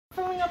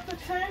up the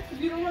tank.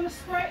 If you don't want to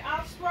spray,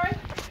 I'll spray.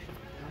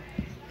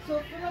 So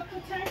fill up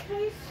the tank,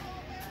 please.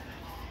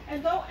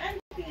 And don't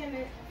empty in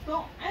it.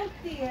 Don't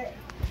empty it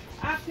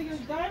after you're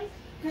done,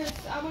 because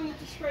I want you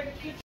to spray the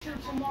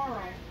kitchen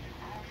tomorrow.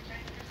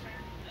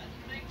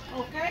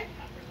 Okay?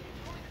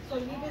 So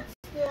leave it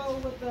still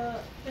with the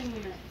thing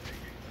in it.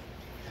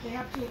 They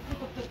have to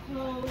pick up the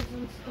clothes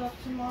and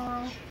stuff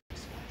tomorrow.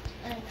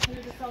 And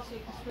clear this out so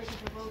you can spray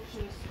the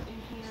roaches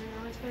in here and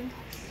everything.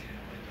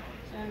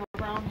 And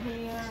around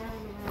here, and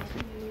around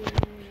here.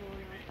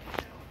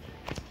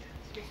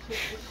 Just keep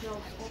the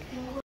shelves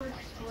open,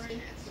 spray,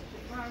 put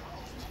it back,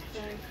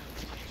 then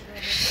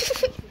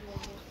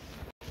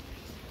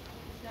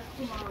that's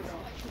tomorrow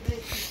though.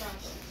 Today's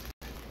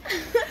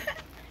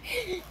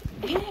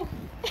the Move.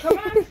 Come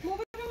on,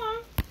 move it along.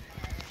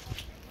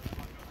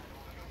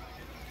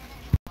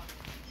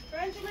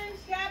 Benjamin,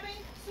 Gabby,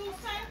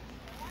 Susan.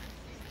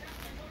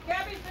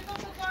 Gabby, pick up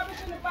the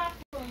garbage in the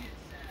bathroom.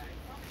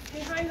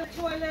 Behind the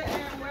toilet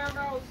and where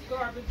those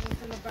garbage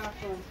is in the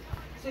bathroom.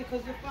 See,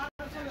 because your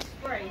father's going to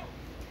spray.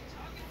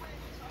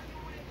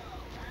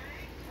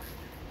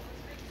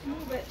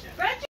 Move it.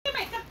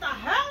 Benjamin, get the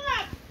hell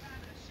up!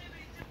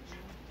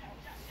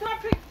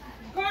 Stop picking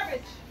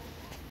garbage.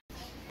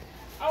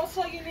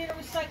 Also, you need a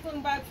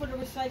recycling bag for the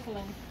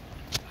recycling.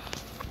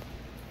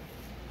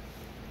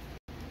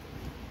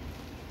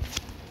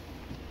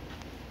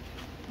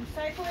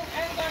 Recycling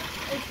and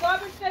it's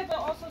garbage day, but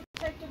also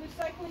take the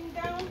recycling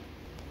down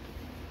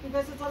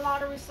because it's a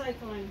lot of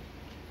recycling.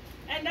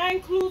 And that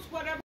includes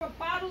whatever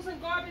bottles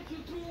and garbage you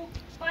threw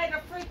by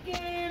the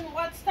freaking,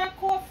 what's that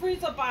called?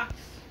 Freezer box.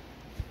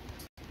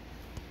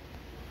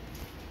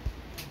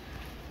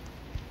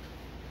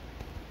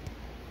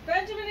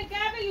 Benjamin and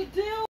Gabby, you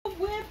deal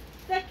with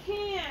the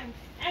can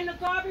and the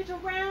garbage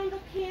around the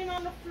can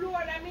on the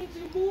floor. That means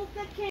you move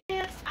the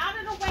cans out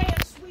of the way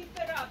and sweep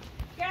it up.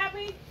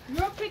 Gabby,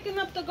 you're picking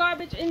up the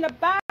garbage in the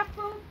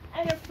bathroom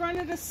and in front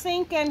of the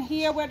sink and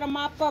here where the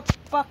mop-up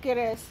bucket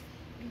is.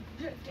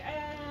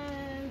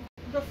 And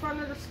the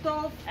front of the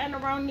stove and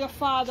around your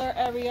father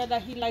area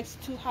that he likes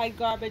to hide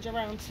garbage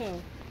around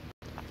too.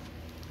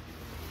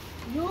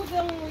 You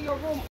dealing with your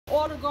room,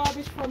 all the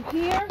garbage from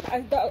here,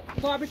 and the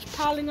garbage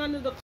piling under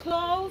the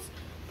clothes,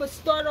 but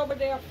start over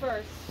there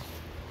first.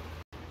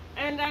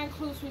 And that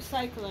includes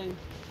recycling.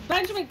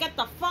 Benjamin, get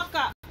the fuck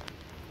up.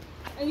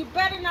 And you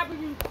better not be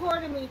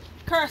recording me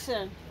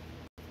cursing.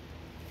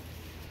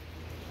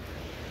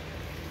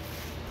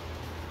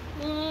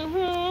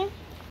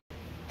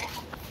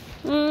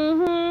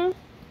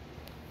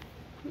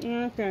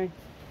 Okay.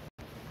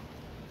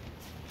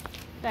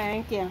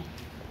 Thank you.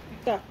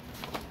 Go.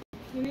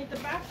 You need the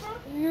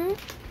bathroom?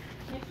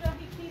 Make sure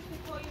he pees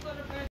before you go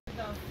to bed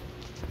though.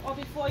 Or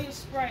before you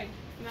spray.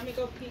 Let me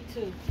go pee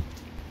too.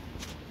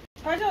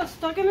 Pedro,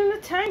 stuck it in the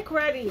tank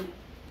ready.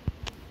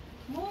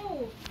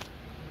 Move.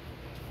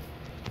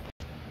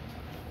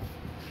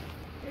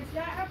 Is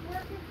that app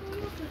working for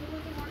you? Because it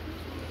wasn't working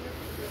for me.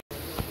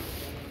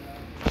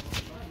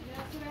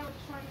 That's what I was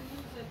trying to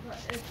use it, but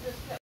it's just